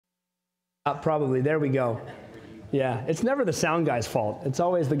Probably. There we go. Yeah, it's never the sound guy's fault. It's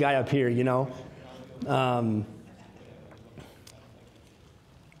always the guy up here, you know.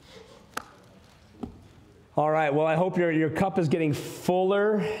 All right, well, I hope your cup is getting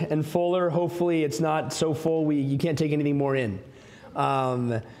fuller and fuller. Hopefully it's not so full you can't take anything more in.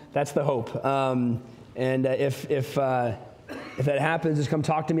 That's the hope. If that happens, just come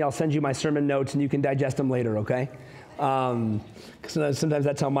talk to me. I'll send you my sermon notes and you can digest them later, okay? Because sometimes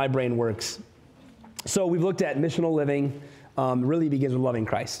that's how my brain works. So we've looked at missional living. Really begins with loving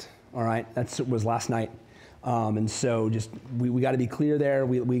Christ, all right? That was last night. And so just we got to be clear there.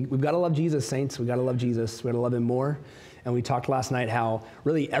 We've got to love Jesus, saints. We've got to love Jesus. We've got to love him more. And we talked last night how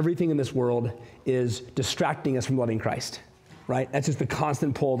really everything in this world is distracting us from loving Christ, right? That's just the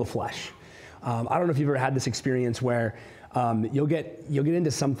constant pull of the flesh. I don't know if you've ever had this experience where you'll get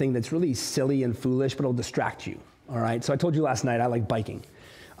into something that's really silly and foolish, but it'll distract you, all right? So I told you last night I like biking.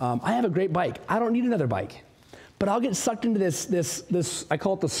 I have a great bike. I don't need another bike. But I'll get sucked into this, I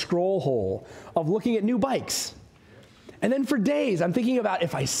call it the scroll hole of looking at new bikes. And then for days, I'm thinking about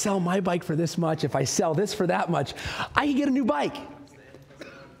if I sell my bike for this much, if I sell this for that much, I can get a new bike.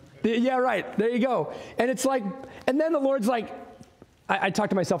 Yeah, right. There you go. And it's like, and then the Lord's like, I talk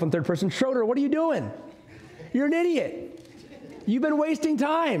to myself in third person, Schroeder, what are you doing? You're an idiot. You've been wasting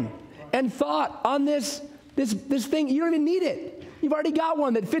time and thought on this thing. You don't even need it. You've already got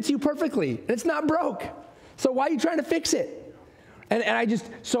one that fits you perfectly, and it's not broke. So why are you trying to fix it? And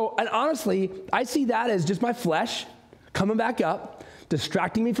honestly, I see that as just my flesh coming back up,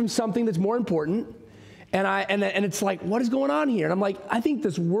 distracting me from something that's more important. And it's like, what is going on here? And I'm like, I think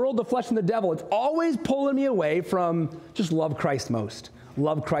this world, the flesh and the devil, it's always pulling me away from just love Christ most,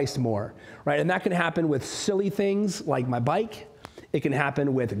 love Christ more, right? And that can happen with silly things like my bike. It can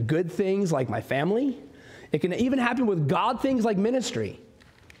happen with good things like my family. It can even happen with God things like ministry.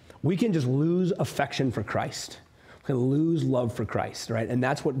 We can just lose affection for Christ. We can lose love for Christ, right? And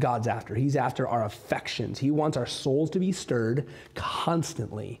that's what God's after. He's after our affections. He wants our souls to be stirred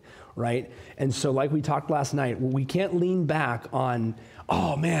constantly, right? And so like we talked last night, we can't lean back on,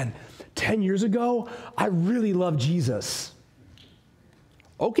 oh man, 10 years ago, I really loved Jesus.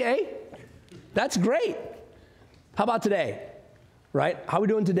 Okay, that's great. How about today, right? How are we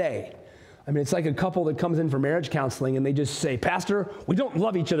doing today? I mean, it's like a couple that comes in for marriage counseling and they just say, Pastor, we don't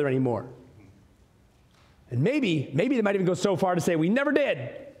love each other anymore. And maybe they might even go so far to say, we never did.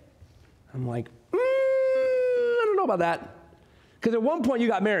 I'm like, I don't know about that. Because at one point you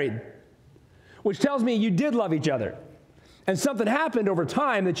got married, which tells me you did love each other. And something happened over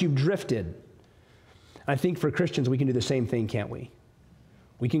time that you've drifted. I think for Christians, we can do the same thing, can't we?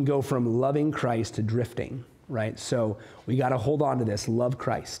 We can go from loving Christ to drifting, right? So we got to hold on to this, love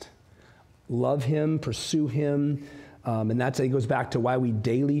Christ. Love him, pursue him, and it goes back to why we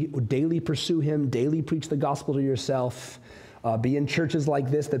daily pursue him, daily preach the gospel to yourself, be in churches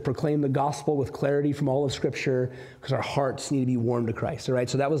like this that proclaim the gospel with clarity from all of Scripture, because our hearts need to be warmed to Christ, all right?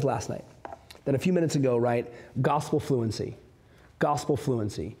 So that was last night. Then a few minutes ago, right, gospel fluency. Gospel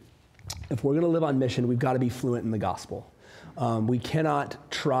fluency. If we're going to live on mission, we've got to be fluent in the gospel. We cannot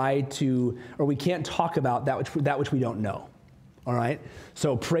we can't talk about that which we don't know. All right?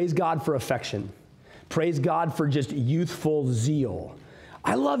 So praise God for affection. Praise God for just youthful zeal.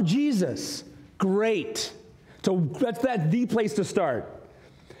 I love Jesus. Great. So that's the place to start.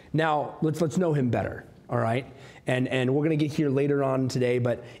 Now, let's know him better, all right? And we're going to get here later on today,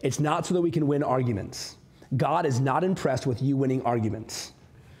 but it's not so that we can win arguments. God is not impressed with you winning arguments.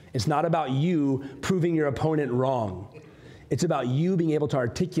 It's not about you proving your opponent wrong. It's about you being able to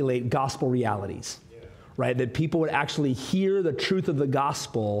articulate gospel realities. Right, that people would actually hear the truth of the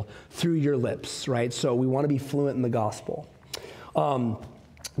gospel through your lips, right? So we want to be fluent in the gospel.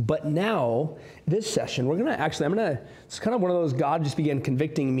 But now, this session, it's kind of one of those, God just began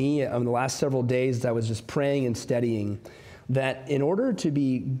convicting me in the last several days as I was just praying and studying, that in order to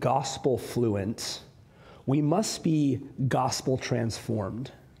be gospel fluent, we must be gospel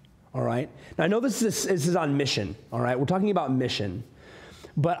transformed, all right? Now, I know this is on mission, all right? We're talking about mission.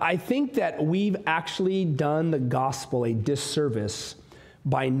 But I think that we've actually done the gospel a disservice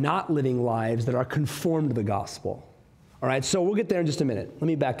by not living lives that are conformed to the gospel. All right, so we'll get there in just a minute. Let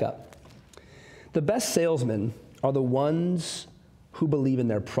me back up. The best salesmen are the ones who believe in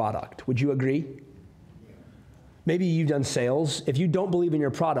their product. Would you agree? Maybe you've done sales. If you don't believe in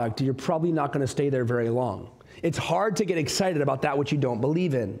your product, you're probably not going to stay there very long. It's hard to get excited about that which you don't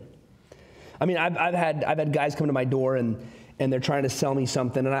believe in. I mean, I've had guys come to my door and they're trying to sell me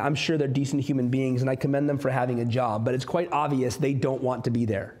something, and I'm sure they're decent human beings, and I commend them for having a job, but it's quite obvious they don't want to be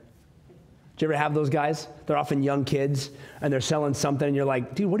there. Do you ever have those guys? They're often young kids, and they're selling something, and you're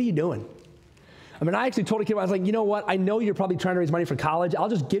like, dude, what are you doing? I mean, I actually told a kid, I was like, you know what? I know you're probably trying to raise money for college. I'll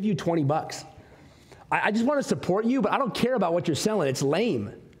just give you $20. I just want to support you, but I don't care about what you're selling. It's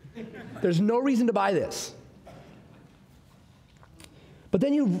lame. There's no reason to buy this. But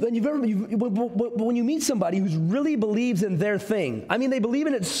then when you meet somebody who really believes in their thing, I mean, they believe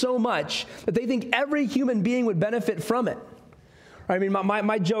in it so much that they think every human being would benefit from it. I mean,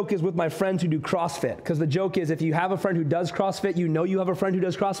 my joke is with my friends who do CrossFit, because the joke is if you have a friend who does CrossFit, you know you have a friend who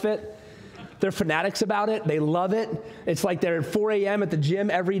does CrossFit. They're fanatics about it. They love it. It's like they're at 4 a.m. at the gym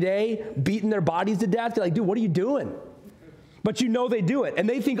every day, beating their bodies to death. They're like, dude, what are you doing? But you know they do it, and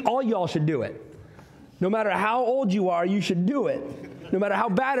they think all y'all should do it. No matter how old you are, you should do it. No matter how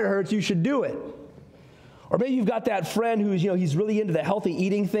bad it hurts, you should do it. Or maybe you've got that friend who's, he's really into the healthy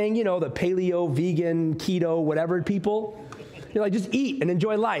eating thing, the paleo, vegan, keto, whatever people. You're like, just eat and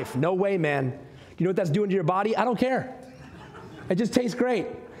enjoy life. No way, man. You know what that's doing to your body? I don't care. It just tastes great.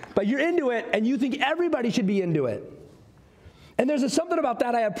 But you're into it, and you think everybody should be into it. And there's something about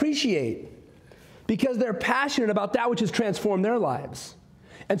that I appreciate, because they're passionate about that which has transformed their lives.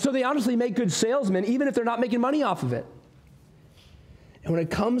 And so they honestly make good salesmen, even if they're not making money off of it. And when it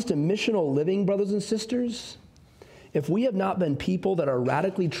comes to missional living, brothers and sisters, if we have not been people that are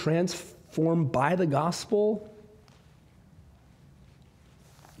radically transformed by the gospel,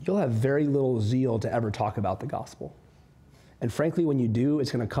 you'll have very little zeal to ever talk about the gospel. And frankly, when you do,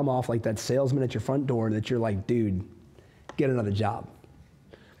 it's going to come off like that salesman at your front door that you're like, dude, get another job,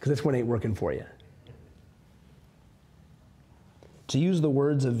 because this one ain't working for you. To use the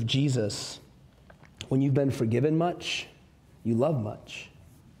words of Jesus, when you've been forgiven much, you love much.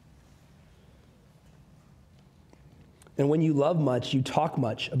 And when you love much, you talk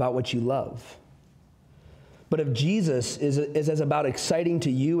much about what you love. But if Jesus is as about exciting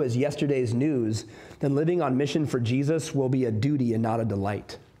to you as yesterday's news, then living on mission for Jesus will be a duty and not a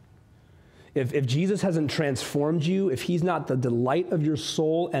delight. If Jesus hasn't transformed you, if he's not the delight of your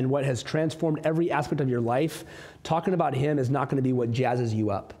soul and what has transformed every aspect of your life, talking about him is not going to be what jazzes you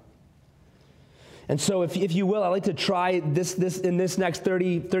up. And so if you will, I'd like to try this in this next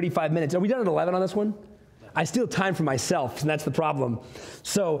 35 minutes. Are we done at 11 on this one? I steal time for myself, and that's the problem.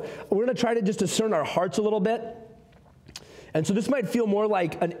 So we're going to try to just discern our hearts a little bit. And so this might feel more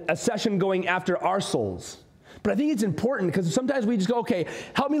like a session going after our souls. But I think it's important, because sometimes we just go, okay,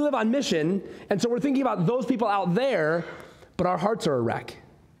 help me live on mission. And so we're thinking about those people out there, but our hearts are a wreck.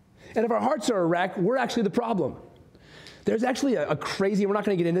 And if our hearts are a wreck, we're actually the problem. There's actually a crazy, we're not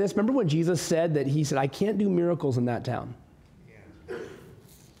going to get into this. Remember when Jesus said that he said, I can't do miracles in that town? Yeah.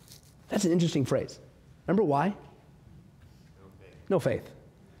 That's an interesting phrase. Remember why? No faith.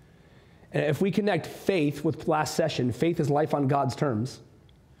 And if we connect faith with last session, faith is life on God's terms.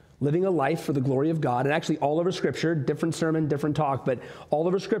 Living a life for the glory of God. And actually all over Scripture, different sermon, different talk, but all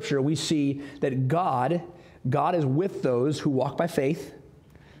over Scripture we see that God is with those who walk by faith.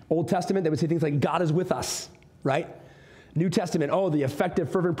 Old Testament, they would say things like, God is with us, right? New Testament, the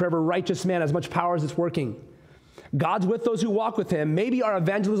effective, fervent prayer of a righteous man has much power as it's working. God's with those who walk with him. Maybe our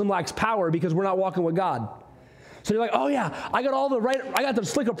evangelism lacks power because we're not walking with God. So you're like, oh yeah, I got the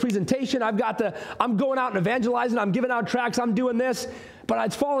slick of presentation. I'm going out and evangelizing. I'm giving out tracts. I'm doing this, but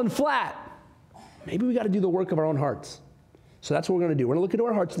it's falling flat. Maybe we got to do the work of our own hearts. So that's what we're going to do. We're going to look into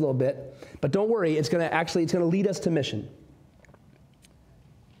our hearts a little bit, but don't worry. It's going to lead us to mission.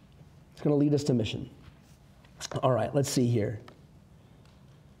 It's going to lead us to mission. All right, let's see here.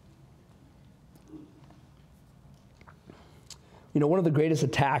 One of the greatest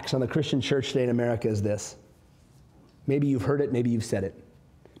attacks on the Christian church today in America is this. Maybe you've heard it, maybe you've said it.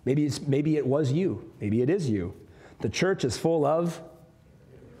 Maybe it was you. Maybe it is you. The church is full of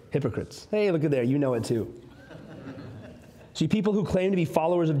hypocrites. Hey, look at there, you know it too. See, people who claim to be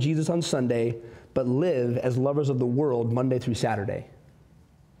followers of Jesus on Sunday, but live as lovers of the world Monday through Saturday.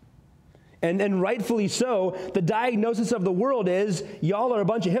 And rightfully so, the diagnosis of the world is, y'all are a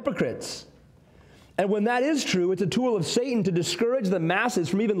bunch of hypocrites. And when that is true, it's a tool of Satan to discourage the masses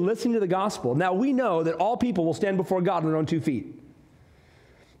from even listening to the gospel. Now, we know that all people will stand before God on their own 2 feet.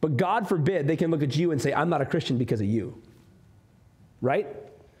 But God forbid they can look at you and say, I'm not a Christian because of you. Right?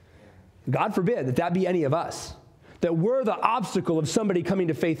 God forbid that be any of us. That we're the obstacle of somebody coming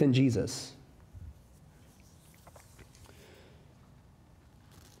to faith in Jesus.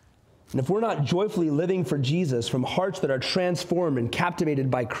 And if we're not joyfully living for Jesus from hearts that are transformed and captivated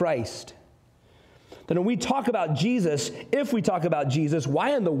by Christ, then when we talk about Jesus, if we talk about Jesus,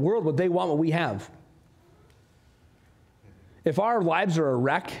 why in the world would they want what we have? If our lives are a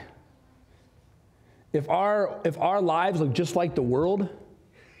wreck, if our lives look just like the world,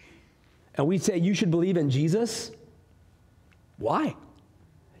 and we say you should believe in Jesus, why?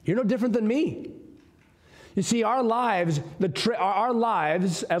 You're no different than me. You see, our lives, our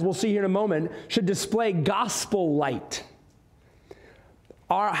lives, as we'll see here in a moment, should display gospel light.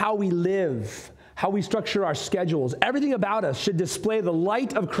 How we live, how we structure our schedules, everything about us should display the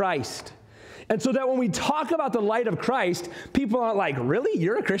light of Christ. And so that when we talk about the light of Christ, people aren't like, really?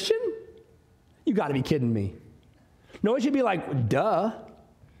 You're a Christian? You got to be kidding me. No, it should be like, duh.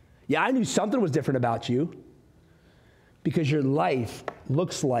 Yeah, I knew something was different about you because your life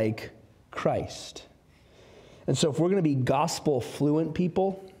looks like Christ. And so if we're going to be gospel fluent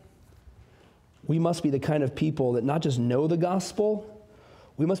people, we must be the kind of people that not just know the gospel,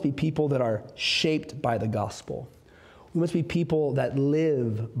 we must be people that are shaped by the gospel. We must be people that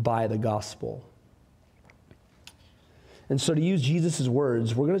live by the gospel. And so to use Jesus'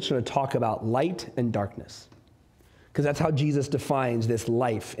 words, we're just going to talk about light and darkness, because that's how Jesus defines this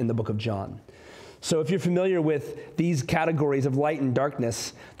life in the book of John. So if you're familiar with these categories of light and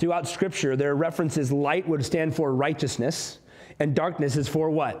darkness, throughout Scripture, there are references. Light would stand for righteousness, and darkness is for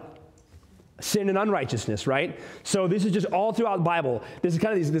what? Sin and unrighteousness, right? So this is just all throughout the Bible. This is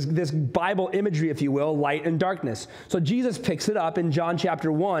kind of this Bible imagery, if you will, light and darkness. So Jesus picks it up in John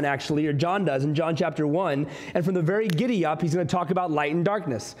chapter 1, actually, or John does in John chapter 1, and from the very giddy up, he's going to talk about light and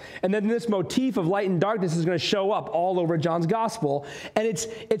darkness. And then this motif of light and darkness is going to show up all over John's gospel, and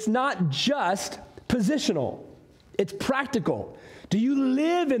it's not just positional. It's practical. Do you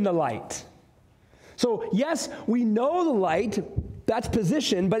live in the light? So yes, we know the light, that's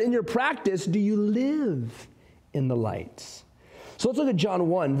position, but in your practice, do you live in the light? So let's look at John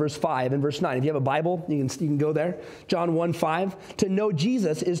 1, verse 5 and verse 9. If you have a Bible, you can go there. John 1, 5. To know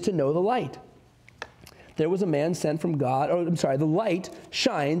Jesus is to know the light. There was a man sent from God, the light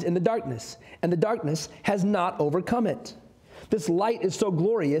shines in the darkness, and the darkness has not overcome it. This light is so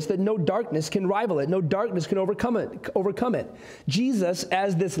glorious that no darkness can rival it. No darkness can overcome it. Jesus,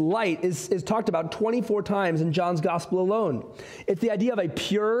 as this light, is talked about 24 times in John's gospel alone. It's the idea of a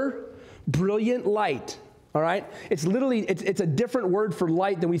pure, brilliant light. All right? It's literally, it's a different word for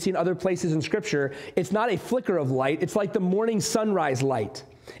light than we see in other places in Scripture. It's not a flicker of light. It's like the morning sunrise light.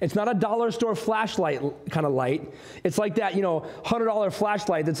 It's not a dollar store flashlight kind of light. It's like that, $100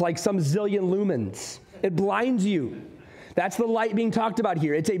 flashlight that's like some zillion lumens. It blinds you. That's the light being talked about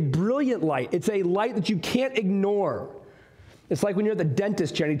here. It's a brilliant light. It's a light that you can't ignore. It's like when you're at the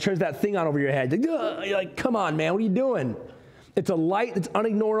dentist chair and he turns that thing on over your head. You're like, come on, man, what are you doing? It's a light that's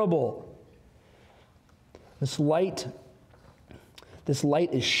unignorable. This light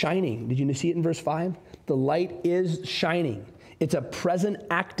is shining. Did you see it in verse 5? The light is shining. It's a present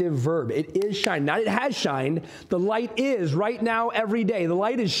active verb. It is shining. Not it has shined. The light is right now every day. The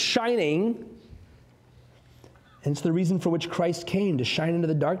light is shining. And it's the reason for which Christ came, to shine into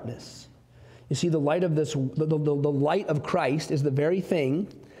the darkness. You see, the light of the light of Christ is the very thing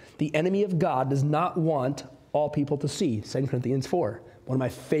the enemy of God does not want all people to see. 2 Corinthians 4, one of my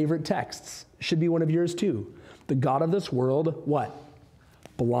favorite texts. Should be one of yours too. The God of this world, what?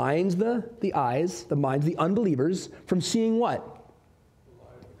 Blinds the eyes, the minds, the unbelievers from seeing what?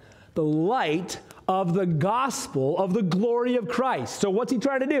 The light of the gospel of the glory of Christ. So what's he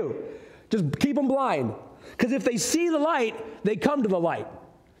trying to do? Just keep them blind. Because if they see the light, they come to the light.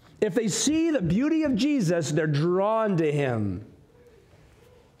 If they see the beauty of Jesus, they're drawn to him.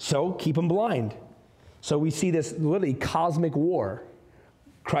 So keep them blind. So we see this literally cosmic war.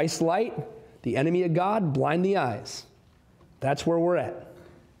 Christ's light, the enemy of God, blind the eyes. That's where we're at.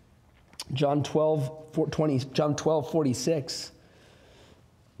 John 12:46.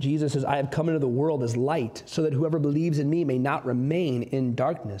 Jesus says, I have come into the world as light, so that whoever believes in me may not remain in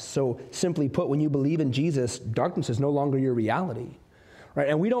darkness. So simply put, when you believe in Jesus, darkness is no longer your reality. Right?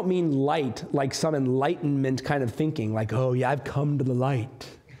 And we don't mean light like some enlightenment kind of thinking, like, oh yeah, I've come to the light.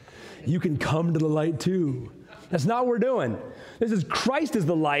 You can come to the light too. That's not what we're doing. This is Christ is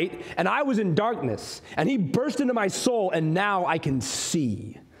the light, and I was in darkness, and he burst into my soul, and now I can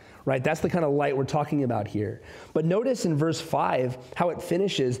see. Right? That's the kind of light we're talking about here. But notice in verse 5 how it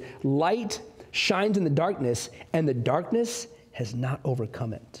finishes. Light shines in the darkness, and the darkness has not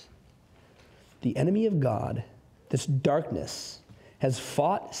overcome it. The enemy of God, this darkness, has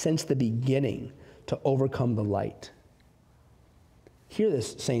fought since the beginning to overcome the light. Hear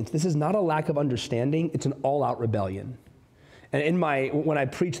this, saints. This is not a lack of understanding. It's an all-out rebellion. And when I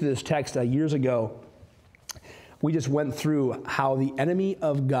preached this text years ago, we just went through how the enemy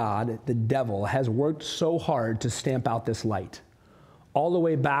of God, the devil, has worked so hard to stamp out this light, all the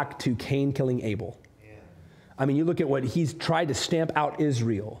way back to Cain killing Abel. Yeah. I mean, you look at what he's tried to stamp out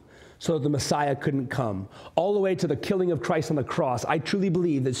Israel so that the Messiah couldn't come, all the way to the killing of Christ on the cross. I truly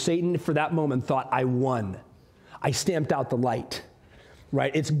believe that Satan, for that moment, thought, I won. I stamped out the light,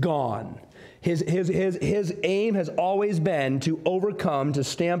 right? It's gone. His aim has always been to overcome, to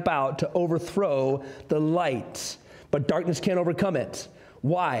stamp out, to overthrow the light. But darkness can't overcome it.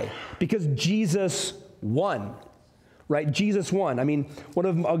 Why? Because Jesus won, right? Jesus won. I mean, one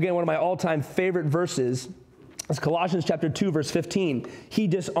of my all-time favorite verses is Colossians chapter 2, verse 15. He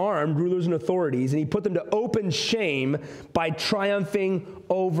disarmed rulers and authorities, and he put them to open shame by triumphing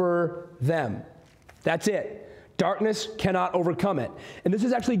over them. That's it. Darkness cannot overcome it. And this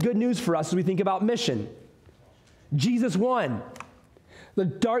is actually good news for us as we think about mission. Jesus won. The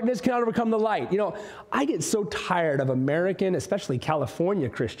darkness cannot overcome the light. You know, I get so tired of American, especially California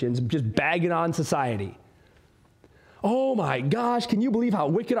Christians, just bagging on society. Oh my gosh, can you believe how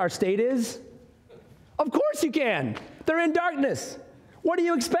wicked our state is? Of course you can. They're in darkness. What do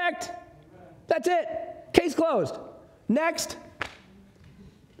you expect? That's it. Case closed. Next.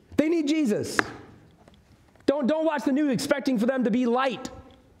 They need Jesus. Don't watch the news expecting for them to be light.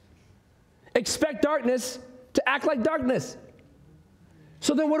 Expect darkness to act like darkness.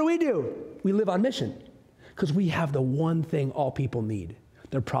 So then what do? We live on mission because we have the one thing all people need.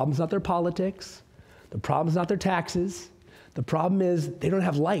 Their problem's not their politics. The problem's not their taxes. The problem is they don't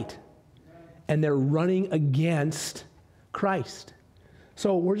have light, and they're running against Christ.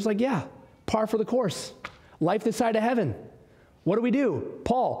 So we're just like, yeah, par for the course. Life this side of heaven. What do?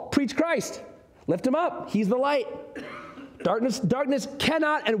 Paul, preach Christ. Lift him up. He's the light. Darkness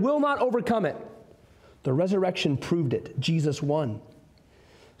cannot and will not overcome it. The resurrection proved it. Jesus won.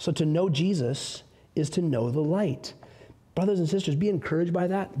 So to know Jesus is to know the light. Brothers and sisters, be encouraged by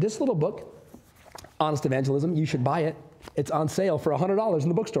that. This little book, Honest Evangelism, you should buy it. It's on sale for $100 in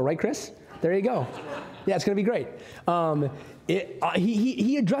the bookstore, right, Chris? There you go. Yeah, it's going to be great.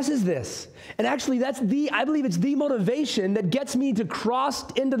 He addresses this. And actually, I believe it's the motivation that gets me to cross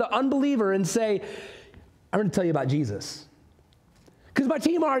into the unbeliever and say, I'm going to tell you about Jesus. Because my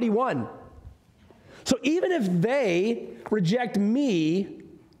team already won. So even if they reject me,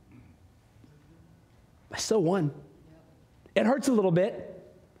 I still won. It hurts a little bit,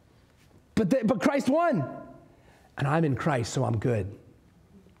 but Christ won. And I'm in Christ, so I'm good.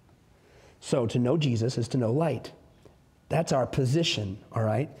 So to know Jesus is to know light. That's our position, all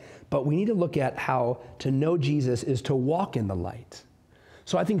right? But we need to look at how to know Jesus is to walk in the light.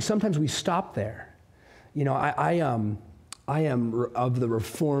 So I think sometimes we stop there. You know, I am of the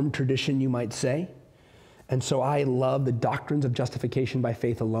Reformed tradition, you might say. And so I love the doctrines of justification by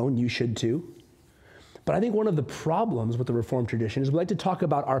faith alone. You should too. But I think one of the problems with the Reformed tradition is we like to talk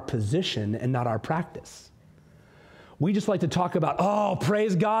about our position and not our practice. We just like to talk about, oh,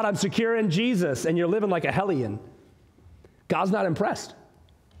 praise God, I'm secure in Jesus, and you're living like a hellion. God's not impressed.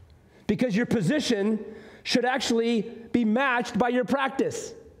 Because your position should actually be matched by your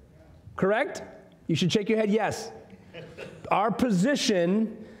practice. Correct? You should shake your head yes. Our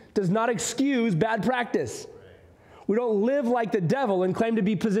position does not excuse bad practice. We don't live like the devil and claim to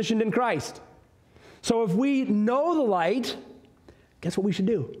be positioned in Christ. So if we know the light, guess what we should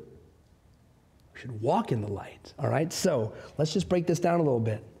do? We should walk in the light, all right? So let's just break this down a little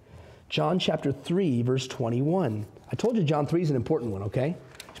bit. John chapter 3, verse 21. I told you John 3 is an important one, okay?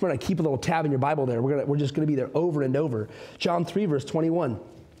 Just want to keep a little tab in your Bible there. We're just going to be there over and over. John 3, verse 21.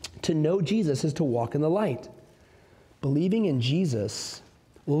 To know Jesus is to walk in the light. Believing in Jesus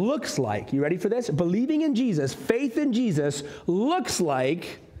looks like, you ready for this? Believing in Jesus, faith in Jesus looks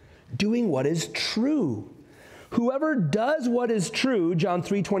like doing what is true. Whoever does what is true, John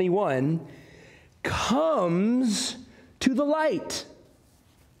 3:21, comes to the light.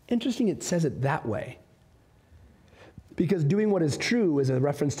 Interesting it says it that way. Because doing what is true is a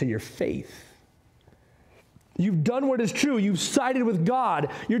reference to your faith. You've done what is true. You've sided with God.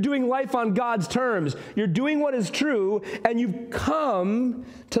 You're doing life on God's terms. You're doing what is true, and you've come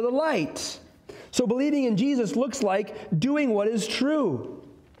to the light. So believing in Jesus looks like doing what is true.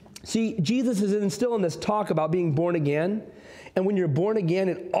 See, Jesus is instilling this talk about being born again. And when you're born again,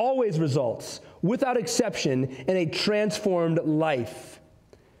 it always results, without exception, in a transformed life.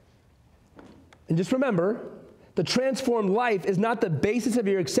 And just remember, the transformed life is not the basis of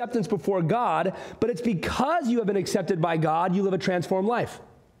your acceptance before God, but it's because you have been accepted by God, you live a transformed life.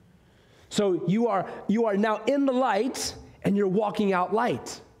 So you are now in the light, and you're walking out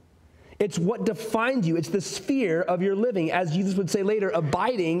light. It's what defines you. It's the sphere of your living, as Jesus would say later,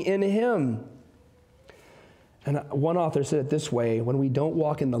 abiding in Him. And one author said it this way: when we don't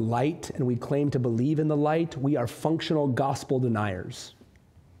walk in the light and we claim to believe in the light, we are functional gospel deniers.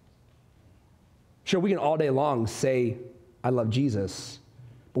 Sure, we can all day long say, I love Jesus,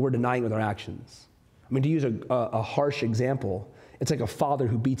 but we're denying with our actions. I mean, to use a harsh example, it's like a father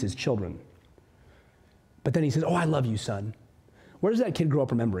who beats his children. But then he says, oh, I love you, son. Where does that kid grow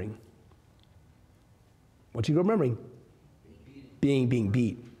up remembering? What's he remembering? Being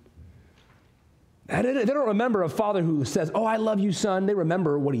beat. And they don't remember a father who says, oh, I love you, son. They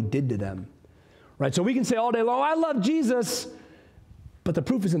remember what he did to them. Right? So we can say all day long, I love Jesus, but the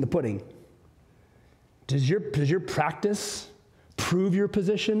proof is in the pudding. Does your practice prove your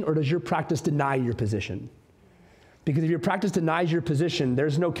position, or does your practice deny your position? Because if your practice denies your position,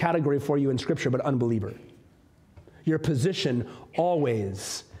 there's no category for you in Scripture but unbeliever. Your position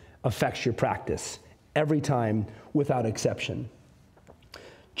always affects your practice, every time, without exception.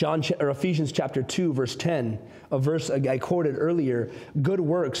 Ephesians chapter 2, verse 10, a verse I quoted earlier, good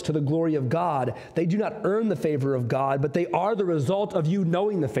works to the glory of God. They do not earn the favor of God, but they are the result of you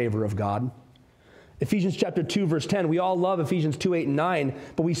knowing the favor of God. Ephesians chapter 2, verse 10, we all love Ephesians 2, 8, and 9,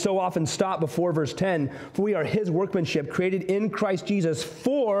 but we so often stop before verse 10, for we are his workmanship, created in Christ Jesus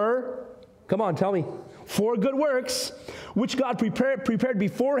for, come on, tell me, for good works, which God prepared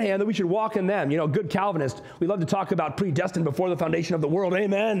beforehand that we should walk in them. You know, good Calvinist, we love to talk about predestined before the foundation of the world.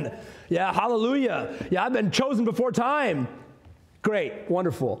 Amen. Yeah, hallelujah. Yeah, I've been chosen before time. Great,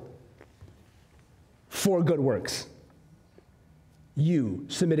 wonderful. For good works. You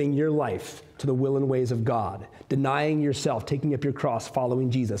submitting your life to the will and ways of God, denying yourself, taking up your cross,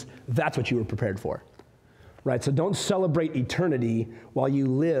 following Jesus. That's what you were prepared for. Right? So don't celebrate eternity while you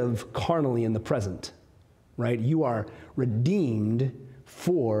live carnally in the present. Right? You are redeemed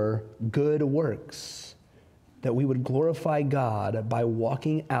for good works, that we would glorify God by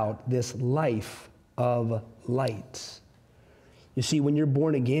walking out this life of light. You see, when you're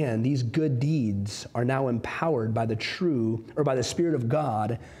born again, these good deeds are now empowered by the Spirit of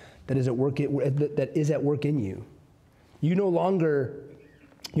God that is at work in you. You're no longer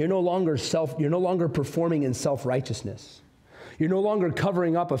performing in self-righteousness. You're no longer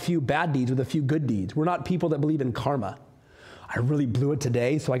covering up a few bad deeds with a few good deeds. We're not people that believe in karma. I really blew it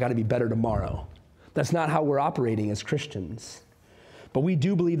today, so I got to be better tomorrow. That's not how we're operating as Christians. But we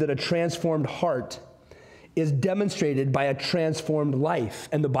do believe that a transformed heart is demonstrated by a transformed life.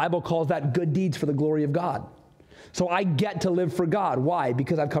 And the Bible calls that good deeds for the glory of God. So I get to live for God. Why?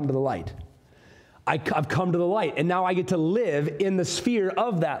 Because I've come to the light. I've come to the light, and now I get to live in the sphere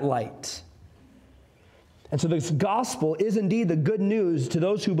of that light. And so this gospel is indeed the good news to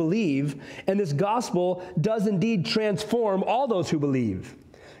those who believe, and this gospel does indeed transform all those who believe.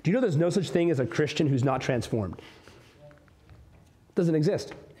 Do you know there's no such thing as a Christian who's not transformed? It doesn't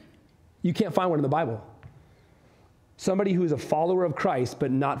exist. You can't find one in the Bible. Somebody who's a follower of Christ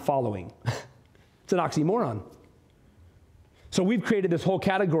but not following. It's an oxymoron. So we've created this whole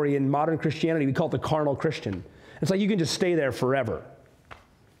category in modern Christianity. We call it the carnal Christian. It's like you can just stay there forever.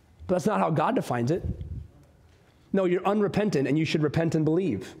 But that's not how God defines it. No, you're unrepentant and you should repent and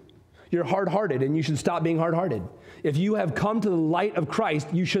believe. You're hard-hearted and you should stop being hard-hearted. If you have come to the light of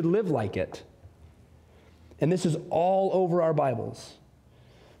Christ, you should live like it. And this is all over our Bibles.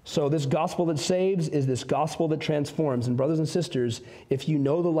 So this gospel that saves is this gospel that transforms. And brothers and sisters, if you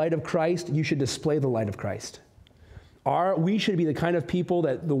know the light of Christ, you should display the light of Christ. We should be the kind of people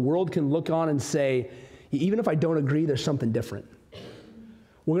that the world can look on and say, even if I don't agree, there's something different.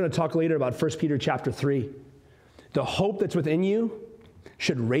 We're going to talk later about 1 Peter chapter 3. The hope that's within you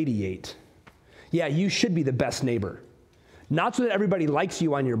should radiate. Yeah, you should be the best neighbor. Not so that everybody likes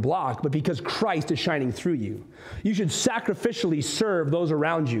you on your block, but because Christ is shining through you. You should sacrificially serve those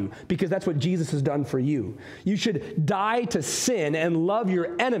around you because that's what Jesus has done for you. You should die to sin and love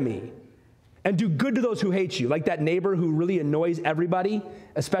your enemy and do good to those who hate you, like that neighbor who really annoys everybody,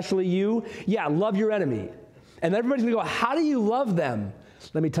 especially you. Yeah, love your enemy. And everybody's going to go, how do you love them?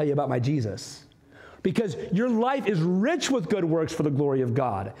 Let me tell you about my Jesus. Because your life is rich with good works for the glory of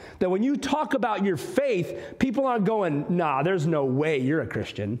God. That when you talk about your faith, people aren't going, nah, there's no way you're a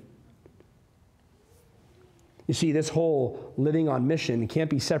Christian. You see, this whole living on mission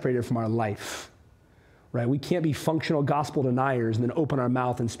can't be separated from our life, right? We can't be functional gospel deniers and then open our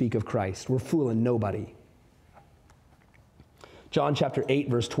mouth and speak of Christ. We're fooling nobody. John chapter 8,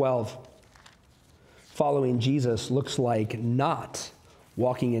 verse 12. Following Jesus looks like not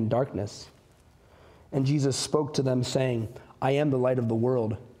walking in darkness. And Jesus spoke to them, saying, I am the light of the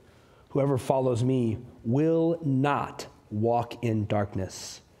world. Whoever follows me will not walk in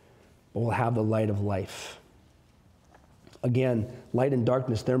darkness, but will have the light of life. Again, light and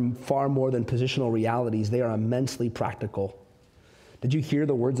darkness, they're far more than positional realities. They are immensely practical. Did you hear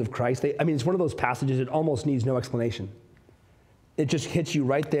the words of Christ? It's one of those passages that almost needs no explanation. It just hits you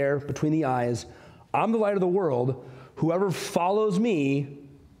right there between the eyes. I'm the light of the world. Whoever follows me,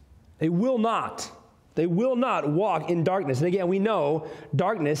 they will not walk in darkness. And again, we know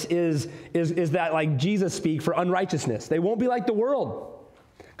darkness is that like Jesus speak for unrighteousness. They won't be like the world.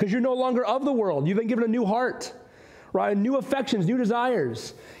 because you're no longer of the world. You've been given a new heart, right? New affections, new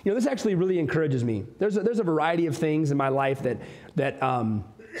desires. This actually really encourages me. There's a variety of things in my life that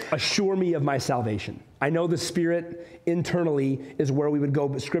assure me of my salvation. I know the Spirit internally is where we would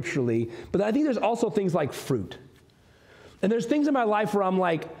go scripturally, but I think there's also things like fruit. And there's things in my life where I'm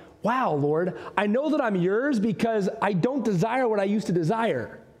like, wow, Lord, I know that I'm yours because I don't desire what I used to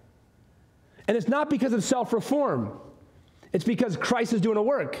desire. And it's not because of self-reform. It's because Christ is doing a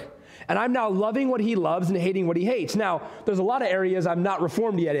work. And I'm now loving what he loves and hating what he hates. Now, there's a lot of areas I'm not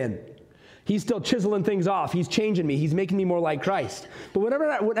reformed yet in. He's still chiseling things off. He's changing me. He's making me more like Christ. But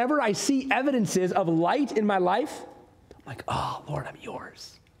whenever I see evidences of light in my life, I'm like, oh, Lord, I'm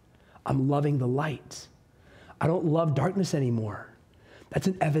yours. I'm loving the light. I don't love darkness anymore. That's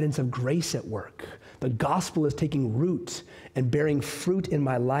an evidence of grace at work. The gospel is taking root and bearing fruit in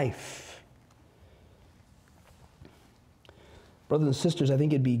my life. Brothers and sisters, I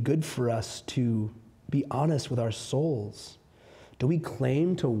think it'd be good for us to be honest with our souls. Do we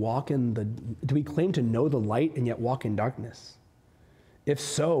claim to know the light and yet walk in darkness? If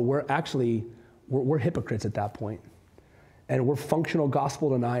so, we're hypocrites at that point. And we're functional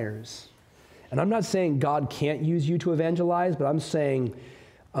gospel deniers. And I'm not saying God can't use you to evangelize, but I'm saying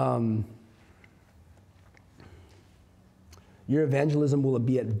your evangelism will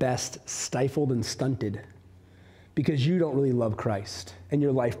be at best stifled and stunted because you don't really love Christ, and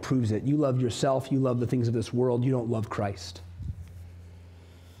your life proves it. You love yourself, you love the things of this world, you don't love Christ.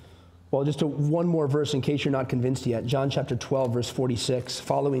 Well, just one more verse in case you're not convinced yet. John chapter 12, verse 46,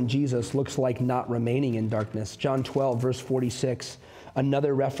 following Jesus looks like not remaining in darkness. John 12, verse 46,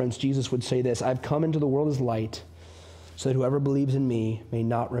 another reference, Jesus would say this, I've come into the world as light, so that whoever believes in me may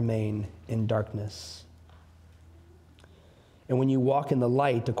not remain in darkness. And when you walk in the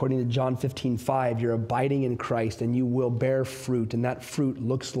light, according to John 15:5, you're abiding in Christ and you will bear fruit, and that fruit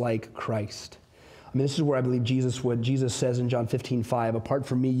looks like Christ. I mean, this is where I believe Jesus says in John 15:5, apart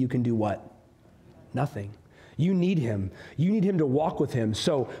from me, you can do what? Nothing. You need him. You need him to walk with him.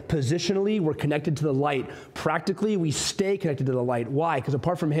 So positionally, we're connected to the light. Practically, we stay connected to the light. Why? Because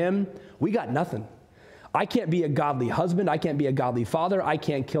apart from him, we got nothing. I can't be a godly husband. I can't be a godly father. I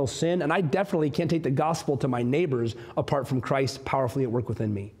can't kill sin. And I definitely can't take the gospel to my neighbors apart from Christ powerfully at work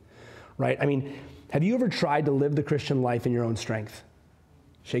within me. Right? I mean, have you ever tried to live the Christian life in your own strength?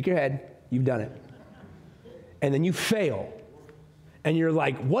 Shake your head. You've done it. And then you fail. And you're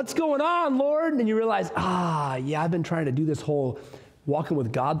like, what's going on, Lord? And you realize, yeah, I've been trying to do this whole walking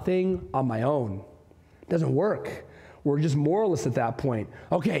with God thing on my own. It doesn't work. We're just moralists at that point.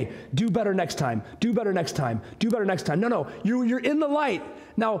 Okay, do better next time. Do better next time. Do better next time. No, you're in the light.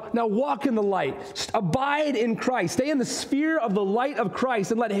 Now walk in the light. Abide in Christ. Stay in the sphere of the light of Christ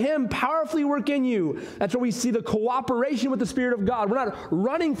and let him powerfully work in you. That's where we see the cooperation with the Spirit of God. We're not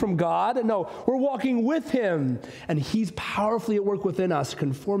running from God. No, we're walking with him. And he's powerfully at work within us,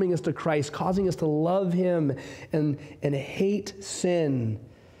 conforming us to Christ, causing us to love him and hate sin.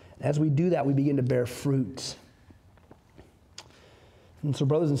 As we do that, we begin to bear fruit. And so,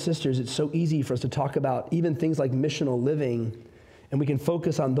 brothers and sisters, it's so easy for us to talk about even things like missional living, and we can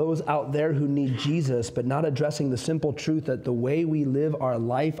focus on those out there who need Jesus, but not addressing the simple truth that the way we live our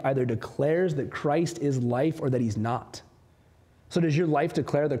life either declares that Christ is life or that he's not. So does your life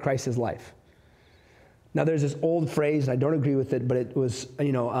declare that Christ is life? Now, there's this old phrase, and I don't agree with it, but it was,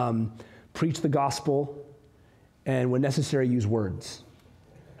 preach the gospel, and when necessary, use words.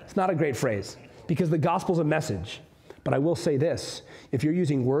 It's not a great phrase, because the gospel's a message. But I will say this, if you're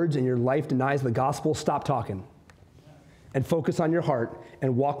using words and your life denies the gospel, stop talking and focus on your heart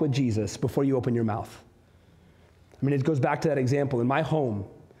and walk with Jesus before you open your mouth. I mean, it goes back to that example. In my home,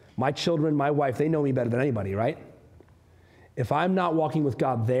 my children, my wife, they know me better than anybody, right? If I'm not walking with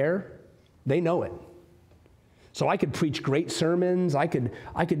God there, they know it. So I could preach great sermons. I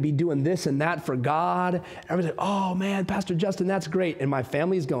could be doing this and that for God. Everybody's like, oh man, Pastor Justin, that's great. And my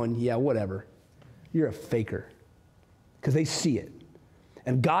family's going, yeah, whatever. You're a faker. Because they see it.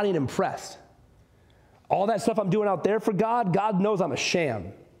 And God ain't impressed. All that stuff I'm doing out there for God, God knows I'm a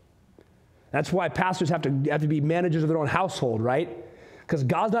sham. That's why pastors have to be managers of their own household, right? Because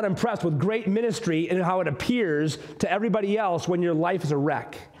God's not impressed with great ministry and how it appears to everybody else when your life is a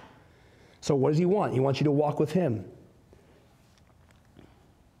wreck. So what does he want? He wants you to walk with him.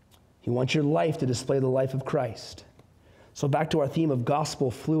 He wants your life to display the life of Christ. So back to our theme of gospel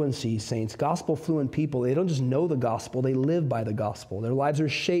fluency, saints. Gospel fluent people, they don't just know the gospel, they live by the gospel. Their lives are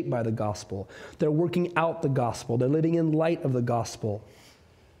shaped by the gospel. They're working out the gospel. They're living in light of the gospel.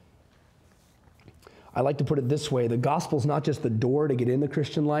 I like to put it this way. The gospel is not just the door to get in the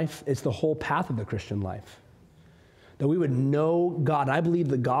Christian life. It's the whole path of the Christian life. that we would know God. And I believe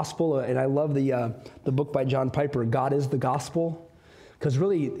the gospel, and I love the book by John Piper, God is the Gospel. Because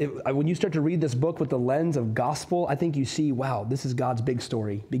really, when you start to read this book with the lens of gospel, I think you see, wow, this is God's big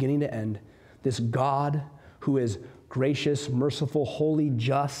story, beginning to end. This God who is gracious, merciful, holy,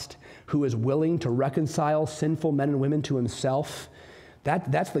 just, who is willing to reconcile sinful men and women to himself.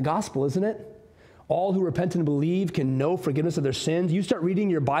 That's the gospel, isn't it? All who repent and believe can know forgiveness of their sins. You start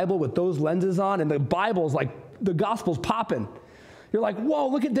reading your Bible with those lenses on, and the Bible's like, the gospel's popping. You're like, whoa,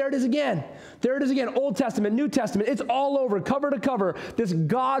 look at, there it is again. There it is again, Old Testament, New Testament. It's all over, cover to cover. This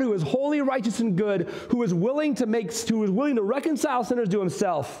God who is holy, righteous, and good, who is willing to reconcile sinners to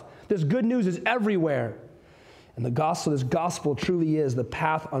himself. This good news is everywhere. And this gospel truly is the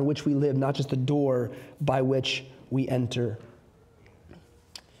path on which we live, not just the door by which we enter.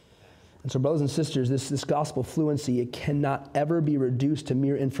 And so, brothers and sisters, this gospel fluency, it cannot ever be reduced to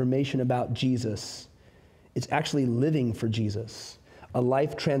mere information about Jesus. It's actually living for Jesus, a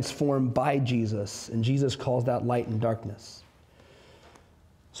life transformed by Jesus, and Jesus calls that light and darkness.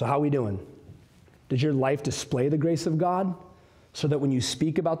 So how are we doing? Does your life display the grace of God so that when you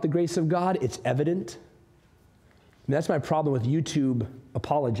speak about the grace of God, it's evident? I mean, that's my problem with YouTube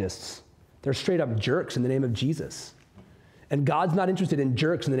apologists. They're straight up jerks in the name of Jesus. And God's not interested in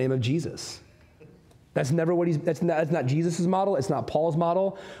jerks in the name of Jesus. That's never what that's not Jesus' model. It's not Paul's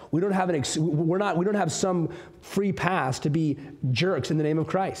model. We don't have some free pass to be jerks in the name of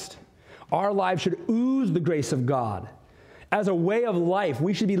Christ. Our lives should ooze the grace of God. As a way of life,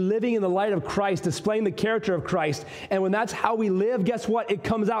 we should be living in the light of Christ, displaying the character of Christ. And when that's how we live, guess what? It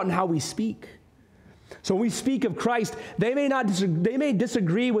comes out in how we speak. So when we speak of Christ, they may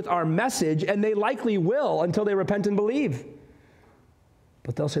disagree with our message, and they likely will until they repent and believe.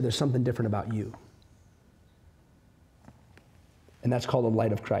 But they'll say there's something different about you. And that's called the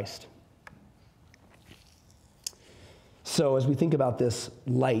light of Christ. So as we think about this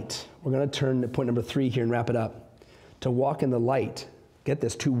light, we're going to turn to point number 3 here and wrap it up. To walk in the light, get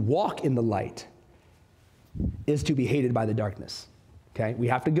this, to walk in the light is to be hated by the darkness. Okay, we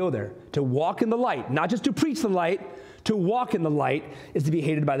have to go there. To walk in the light, not just to preach the light, to walk in the light is to be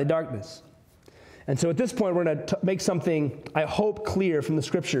hated by the darkness. And so at this point, we're going to make something, I hope, clear from the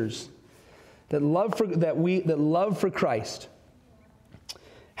scriptures, that love for Christ,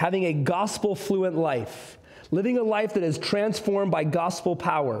 having a gospel-fluent life, living a life that is transformed by gospel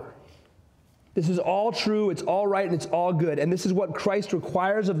power. This is all true, it's all right, and it's all good. And this is what Christ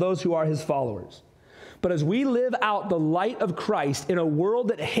requires of those who are his followers. But as we live out the light of Christ in a world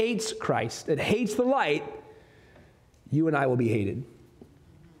that hates Christ, that hates the light, you and I will be hated.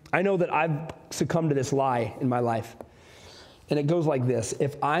 I know that I've succumbed to this lie in my life. And it goes like this: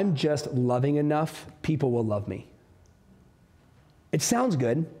 if I'm just loving enough, people will love me. It sounds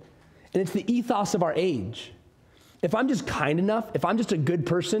good, and it's the ethos of our age. If I'm just kind enough, if I'm just a good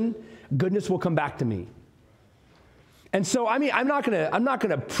person, goodness will come back to me. And so, I mean, I'm not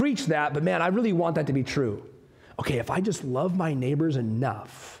gonna preach that, but man, I really want that to be true. Okay, if I just love my neighbors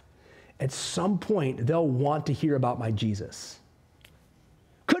enough, at some point they'll want to hear about my Jesus.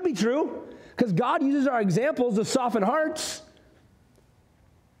 Could be true, because God uses our examples to soften hearts.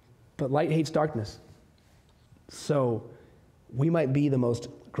 But light hates darkness. So we might be the most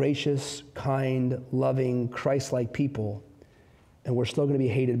gracious, kind, loving, Christ-like people, and we're still going to be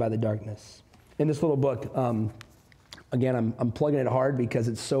hated by the darkness. In this little book, again, I'm plugging it hard because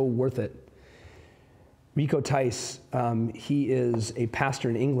it's so worth it. Rico Tice, he is a pastor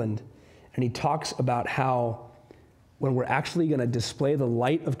in England, and he talks about how when we're actually going to display the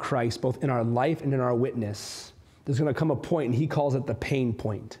light of Christ, both in our life and in our witness, there's going to come a point, and he calls it the pain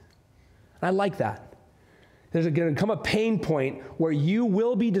point. And I like that. There's going to come a pain point where you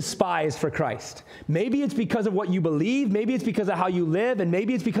will be despised for Christ. Maybe it's because of what you believe, maybe it's because of how you live, and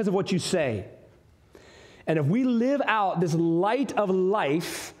maybe it's because of what you say. And if we live out this light of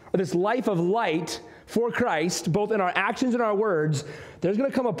life, or this life of light for Christ, both in our actions and our words, there's going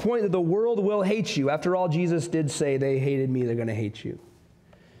to come a point that the world will hate you. After all, Jesus did say, they hated me, they're going to hate you.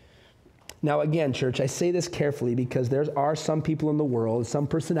 Now again, church, I say this carefully because there are some people in the world, some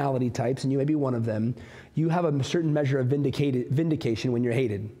personality types, and you may be one of them, you have a certain measure of vindication when you're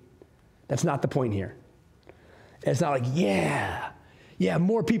hated. That's not the point here. It's not like, yeah,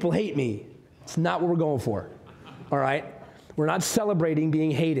 more people hate me. It's not what we're going for, all right? We're not celebrating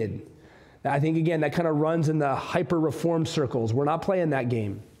being hated. I think, again, that kind of runs in the hyper-reform circles. We're not playing that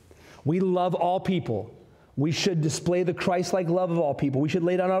game. We love all people. We should display the Christ-like love of all people. We should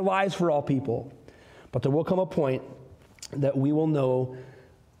lay down our lives for all people. But there will come a point that we will know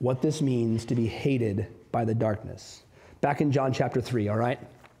what this means to be hated by the darkness. Back in John chapter 3, all right?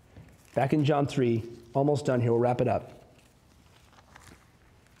 Back in John 3, Almost done here. We'll wrap it up.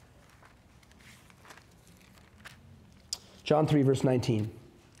 John 3, verse 19.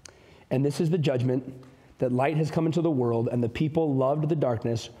 And this is the judgment, that light has come into the world, and the people loved the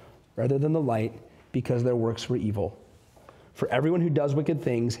darkness rather than the light, because their works were evil. For everyone who does wicked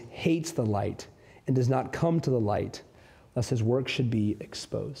things hates the light and does not come to the light, lest his work should be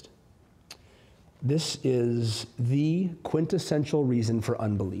exposed. This is the quintessential reason for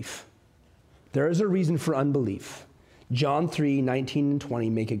unbelief. There is a reason for unbelief. John 3, 19 and 20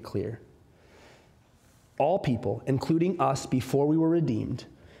 make it clear. All people, including us before we were redeemed,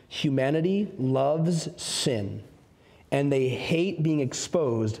 humanity loves sin, and they hate being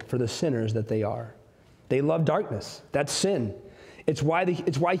exposed for the sinners that they are. They love darkness. That's sin. It's why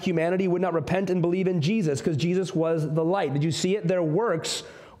humanity would not repent and believe in Jesus, because Jesus was the light. Did you see it? Their works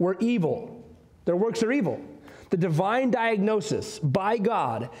were evil. Their works are evil. The divine diagnosis by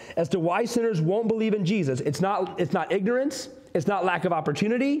God as to why sinners won't believe in Jesus, it's not ignorance, it's not lack of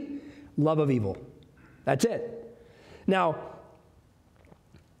opportunity, love of evil. That's it. Now,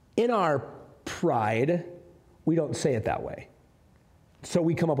 in our pride, we don't say it that way. So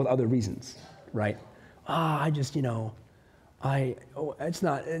we come up with other reasons, right? There's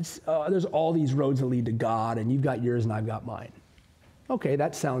all these roads that lead to God, and you've got yours and I've got mine. Okay,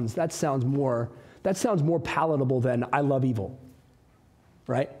 that sounds more palatable than I love evil,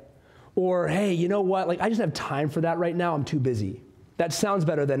 right? Or, hey, you know what? I just have time for that right now. I'm too busy. That sounds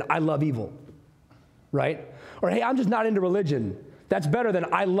better than I love evil, right? Or, hey, I'm just not into religion. That's better than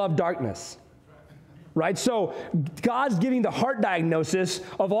I love darkness, right? So God's giving the heart diagnosis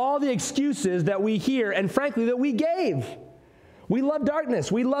of all the excuses that we hear and, frankly, that we gave. We love darkness.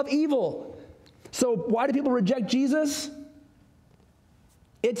 We love evil. So why do people reject Jesus?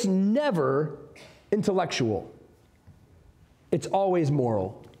 It's never intellectual. It's always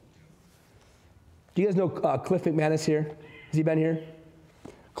moral. Do you guys know Cliff McManus here? Has he been here?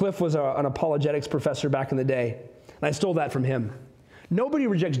 Cliff was an apologetics professor back in the day, and I stole that from him. Nobody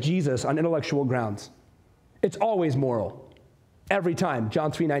rejects Jesus on intellectual grounds. It's always moral. Every time.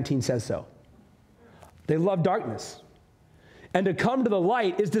 John 3:19 says so. They love darkness. And to come to the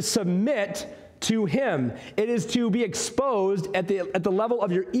light is to submit to him. It is to be exposed at the level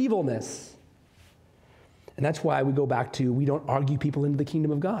of your evilness. And that's why we go back to, we don't argue people into the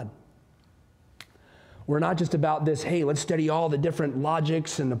kingdom of God. We're not just about this, hey, let's study all the different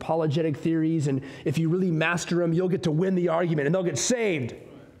logics and apologetic theories, and if you really master them, you'll get to win the argument, and they'll get saved.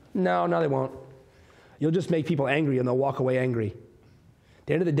 No, they won't. You'll just make people angry, and they'll walk away angry. At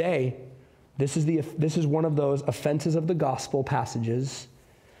the end of the day, this is one of those offenses of the gospel passages.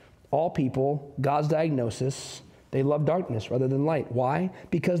 All people, God's diagnosis, they love darkness rather than light. Why?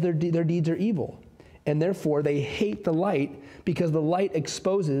 Because their deeds are evil. And therefore, they hate the light because the light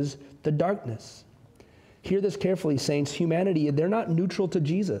exposes the darkness. Hear this carefully, saints. Humanity, they're not neutral to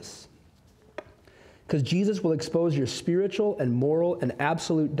Jesus. Because Jesus will expose your spiritual and moral and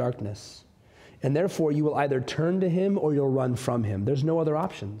absolute darkness. And therefore, you will either turn to him or you'll run from him. There's no other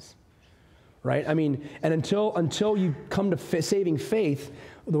options. Right? I mean, and until you come to saving faith,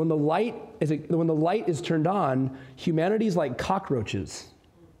 when the light is turned on, humanity's like cockroaches.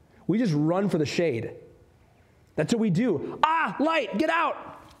 We just run for the shade. That's what we do. Light, get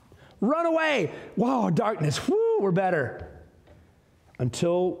out. Run away. Whoa, darkness. Woo, we're better.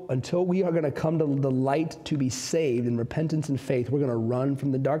 Until we are going to come to the light to be saved in repentance and faith, we're going to run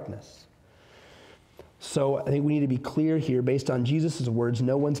from the darkness. So I think we need to be clear here based on Jesus' words.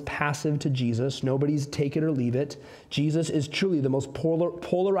 No one's passive to Jesus. Nobody's take it or leave it. Jesus is truly the most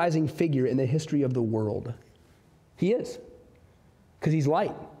polarizing figure in the history of the world. He is. Because he's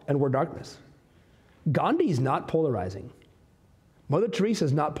light and we're darkness. Gandhi's not polarizing. Mother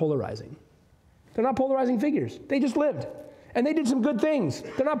Teresa's not polarizing. They're not polarizing figures. They just lived. And they did some good things.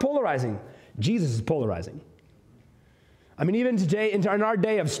 They're not polarizing. Jesus is polarizing. I mean, even today, in our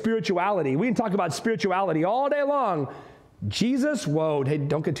day of spirituality, we can talk about spirituality all day long. Jesus, whoa, hey,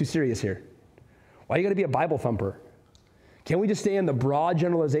 don't get too serious here. Why you got to be a Bible thumper? Can't we just stay in the broad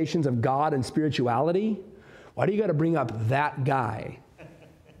generalizations of God and spirituality? Why do you got to bring up that guy?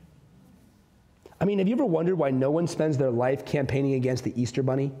 I mean, have you ever wondered why no one spends their life campaigning against the Easter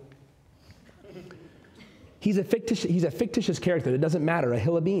Bunny? He's a fictitious character. It doesn't matter, a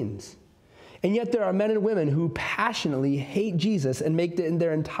hill of beans. And yet there are men and women who passionately hate Jesus and make it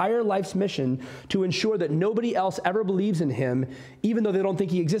their entire life's mission to ensure that nobody else ever believes in him, even though they don't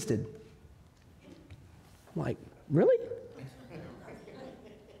think he existed. I'm like, really?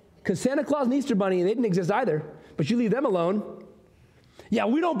 Because Santa Claus and Easter Bunny, they didn't exist either, but you leave them alone. Yeah,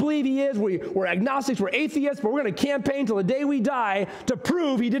 we don't believe he is. We're agnostics, we're atheists, but we're going to campaign till the day we die to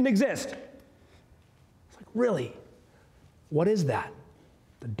prove he didn't exist. Really? What is that?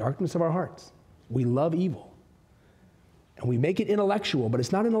 The darkness of our hearts. We love evil. And we make it intellectual, but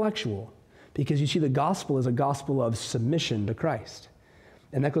it's not intellectual because you see the gospel is a gospel of submission to Christ.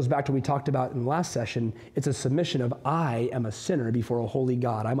 And that goes back to what we talked about in the last session. It's a submission of I am a sinner before a holy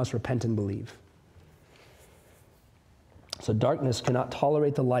God. I must repent and believe. So darkness cannot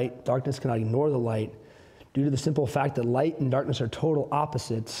tolerate the light. Darkness cannot ignore the light due to the simple fact that light and darkness are total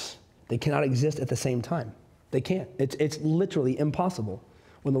opposites. They cannot exist at the same time. They can't. It's literally impossible.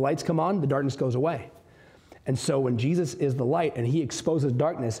 When the lights come on, the darkness goes away. And so when Jesus is the light and he exposes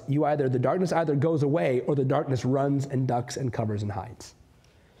darkness, the darkness either goes away or the darkness runs and ducks and covers and hides.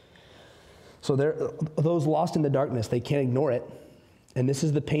 So those lost in the darkness, they can't ignore it. And this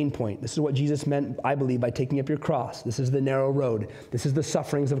is the pain point. This is what Jesus meant, I believe, by taking up your cross. This is the narrow road. This is the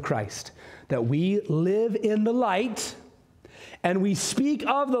sufferings of Christ. That we live in the light and we speak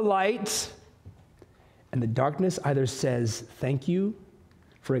of the light, and the darkness either says, thank you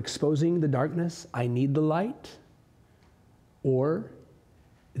for exposing the darkness, I need the light, or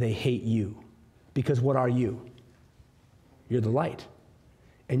they hate you. Because what are you? You're the light.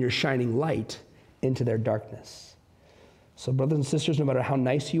 And you're shining light into their darkness. So brothers and sisters, no matter how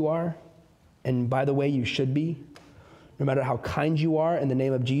nice you are, and by the way, you should be, no matter how kind you are in the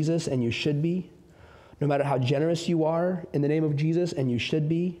name of Jesus, and you should be, no matter how generous you are in the name of Jesus, and you should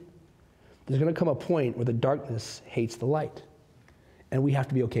be, there's going to come a point where the darkness hates the light. And we have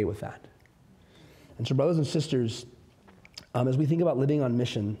to be okay with that. And so brothers and sisters, as we think about living on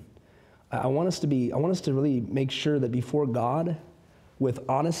mission, I want us to really make sure that before God, with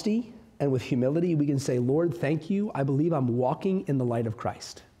honesty and with humility, we can say, Lord, thank you. I believe I'm walking in the light of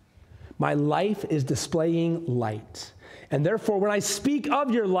Christ. My life is displaying light. And therefore, when I speak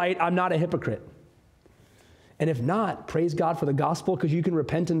of your light, I'm not a hypocrite. And if not, praise God for the gospel, because you can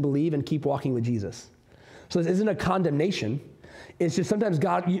repent and believe and keep walking with Jesus. So this isn't a condemnation. It's just sometimes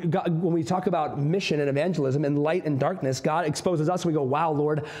God, when we talk about mission and evangelism and light and darkness, God exposes us and we go, wow,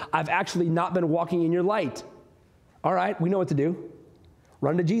 Lord, I've actually not been walking in your light. All right, we know what to do.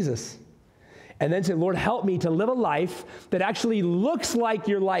 Run to Jesus. And then say, Lord, help me to live a life that actually looks like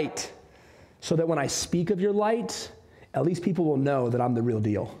your light, so that when I speak of your light, at least people will know that I'm the real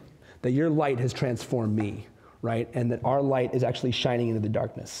deal, that your light has transformed me, right? And that our light is actually shining into the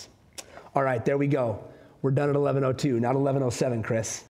darkness. All right, there we go. We're done at 11:02, not 11:07, Chris.